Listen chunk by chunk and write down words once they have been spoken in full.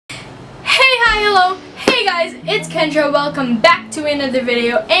Hi, hello, hey guys, it's Kendra. Welcome back to another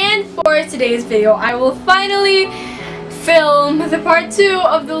video, and for today's video I will finally film the part 2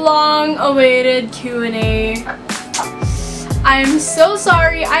 of the long-awaited Q&A. I'm so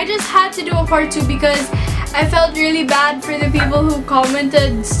sorry, I just had to do a part 2 because I felt really bad for the people who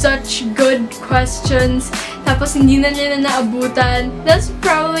commented such good questions tapos hindi na nila naabutan. That's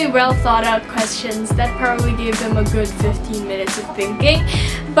probably well thought out questions that probably gave them a good 15 minutes of thinking.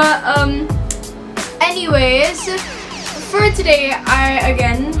 But anyways, for today I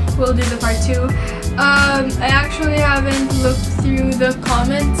again will do the part 2. I actually haven't looked through the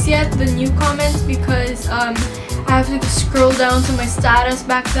comments yet, the new comments, because I have to scroll down to my status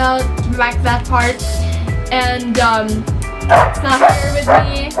back that part, and it's not here with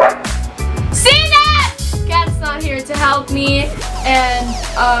me. See that? Cat's not here to help me, and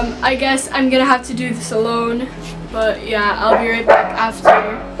I guess I'm gonna have to do this alone. But yeah, I'll be right back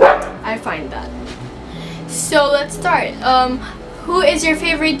after I find that. So let's start. Who is your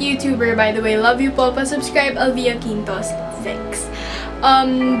favorite YouTuber, by the way? Love you po. Pa-subscribe, Alvia Quintos. Thanks.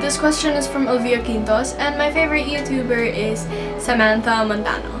 This question is from Alvia Quintos, and my favorite YouTuber is Samantha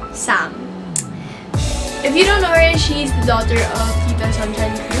Montano. Sam. If you don't know her, she's the daughter of Tita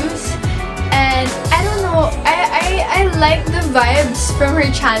Sunshine Cruz. And I don't know, I like the vibes from her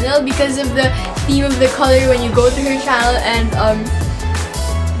channel because of the theme of the color when you go to her channel, and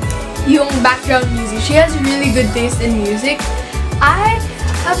yung background music. She has really good taste in music. I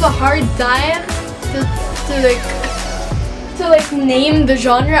have a hard time to name the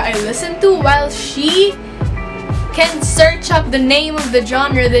genre I listen to, while she can search up the name of the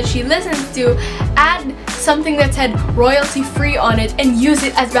genre that she listens to, add something that said royalty free on it, and use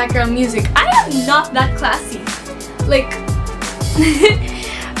it as background music. I am not that classy. Like,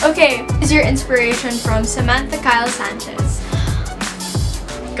 okay, is your inspiration from Samantha Kyle Sanchez?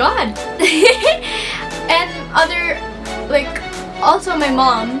 God. And other, like, also my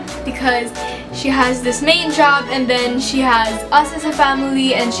mom, because she has this main job, and then she has us as a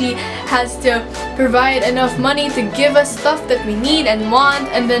family, and she has to provide enough money to give us stuff that we need and want,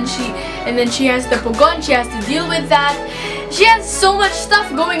 and then she has the pugon, she has to deal with that. She has so much stuff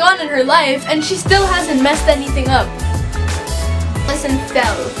going on in her life, and she still hasn't messed anything up. Listen,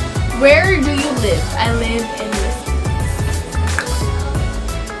 Stel, where do you live? I live in Lisbon.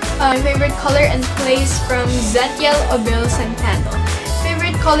 My favorite color and place from Zetiel Obil Centeno.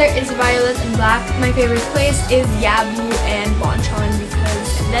 Favorite color is violet and black. My favorite place is Yabu and Bonchon because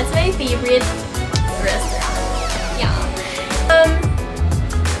that's my favorite restaurant. Yeah.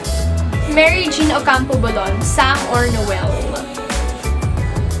 Mary Jean Ocampo Bolon, Sam or Noel?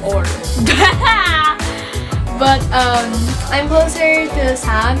 Or. But I'm closer to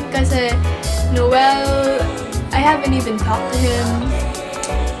Sam kasi Noel, I haven't even talked to him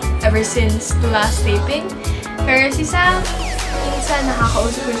ever since the last taping. Pero si Sam, minsan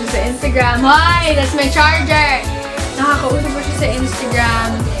nakakausap ko siya sa Instagram. Hi! That's my charger! Nakakausap ko siya sa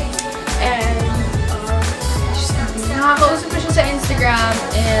Instagram. And, nakakausap ko siya sa Instagram.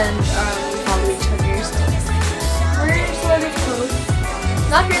 And, follow each other. So, we're sort of close.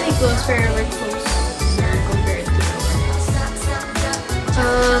 Not really close, pero we're closer compared to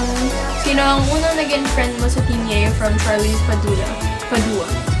sino ang unang naging friend mo sa QnA from Charlie's Padua?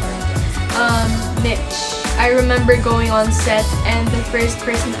 Mitch. I remember going on set, and the first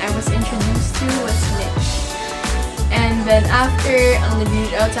person I was introduced to was Mitch. And then after, ang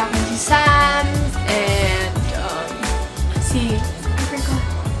nag-reach out sa akin si Sam, and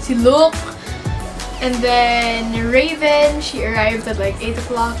si Luke, and then Raven. She arrived at like 8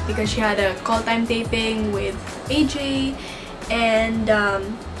 o'clock because she had a call time taping with AJ. And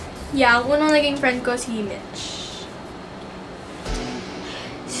yeah, ang unang naging friend ko si Mitch.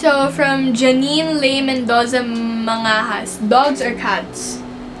 So, from Janine Lay Mendoza Mangahas, dogs or cats?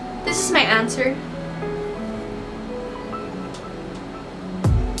 This is my answer.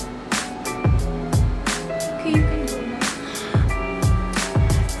 Okay, you can go now.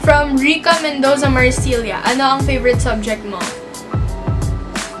 From Rica Mendoza Marcilia, ano ang favorite subject mo?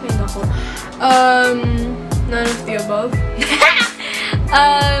 Ay, nako. None of the above.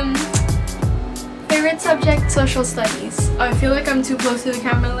 Favorite subject, social studies. Oh, I feel like I'm too close to the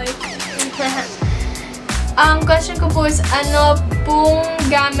camera, like. Ang question ko po is, ano pong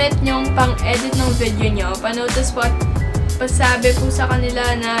gamit nyong pang-edit ng video nyo? Panotice po at pasabi po sa kanila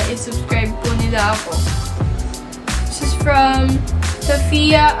na i-subscribe po nila ako. This is from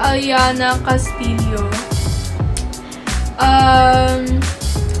Sofia Aliana Castillo.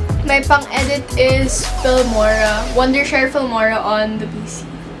 My pang-edit is Filmora, Wondershare Filmora on the PC.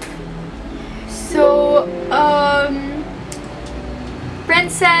 So,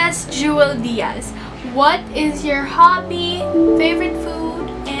 Princess Jewel Diaz. What is your hobby, favorite food,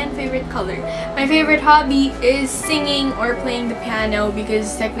 and favorite color? My favorite hobby is singing or playing the piano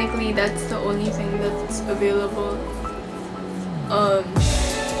because technically that's the only thing that's available.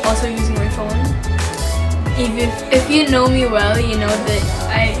 Also using my phone. If you know me well, you know that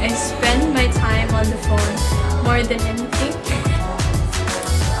I spend my time on the phone more than anything,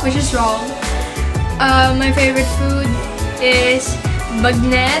 which is wrong. My favorite food is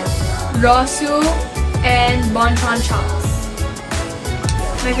bagnet, rosu, and bonchon chops.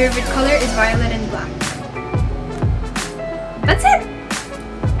 My favorite color is violet and black. That's it!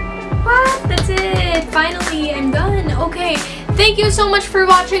 What? That's it! Finally, I'm done. Okay, thank you so much for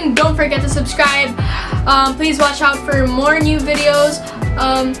watching. Don't forget to subscribe. Please watch out for more new videos.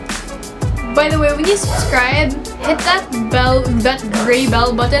 By the way, when you subscribe, hit that bell, that gray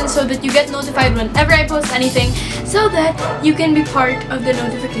bell button so that you get notified whenever I post anything, so that you can be part of the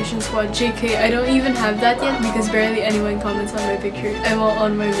notification squad. JK, I don't even have that yet because barely anyone comments on my picture. I'm all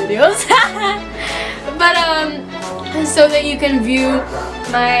on my videos. But so that you can view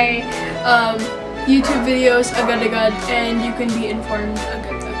my YouTube videos agad-agad and you can be informed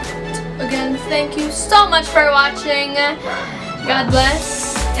agad-agad. Again, thank you so much for watching. God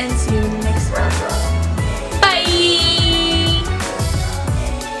bless and see you.